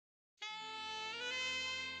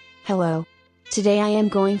Hello. Today I am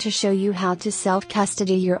going to show you how to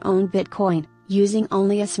self-custody your own Bitcoin, using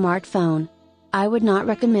only a smartphone. I would not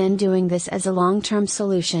recommend doing this as a long-term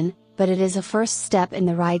solution, but it is a first step in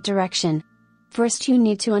the right direction. First, you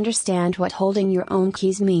need to understand what holding your own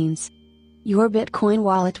keys means. Your Bitcoin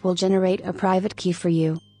wallet will generate a private key for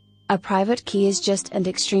you. A private key is just an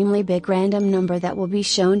extremely big random number that will be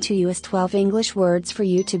shown to you as 12 English words for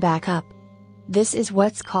you to back up. This is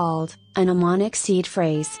what's called a mnemonic seed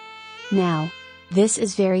phrase. Now, this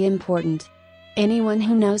is very important. Anyone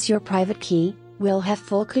who knows your private key will have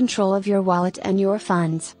full control of your wallet and your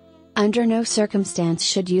funds. Under no circumstance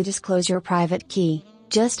should you disclose your private key.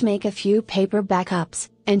 Just make a few paper backups,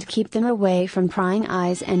 and keep them away from prying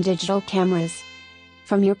eyes and digital cameras.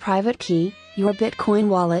 From your private key, your Bitcoin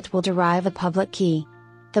wallet will derive a public key.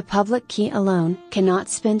 The public key alone cannot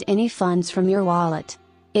spend any funds from your wallet.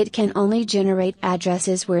 It can only generate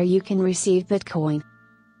addresses where you can receive Bitcoin.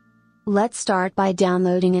 Let's start by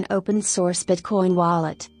downloading an open source Bitcoin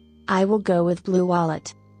wallet. I will go with Blue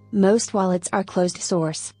Wallet. Most wallets are closed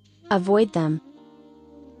source. Avoid them.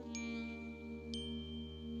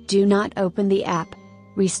 Do not open the app.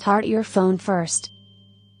 Restart your phone first.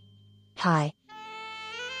 Hi.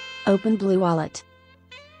 Open Blue Wallet.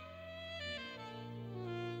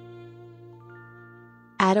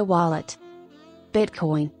 Add a wallet.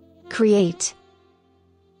 Bitcoin. Create.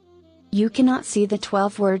 You cannot see the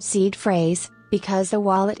 12-word seed phrase, because the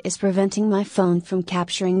wallet is preventing my phone from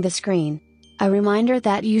capturing the screen. A reminder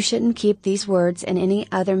that you shouldn't keep these words in any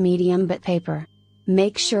other medium but paper.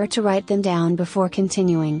 Make sure to write them down before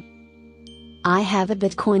continuing. I have a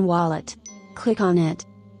Bitcoin wallet. Click on it.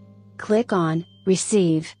 Click on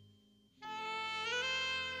Receive.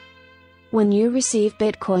 When you receive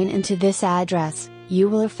Bitcoin into this address, you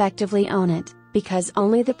will effectively own it, because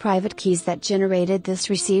only the private keys that generated this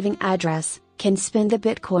receiving address can spend the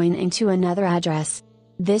Bitcoin into another address.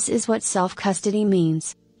 This is what self-custody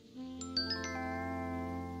means.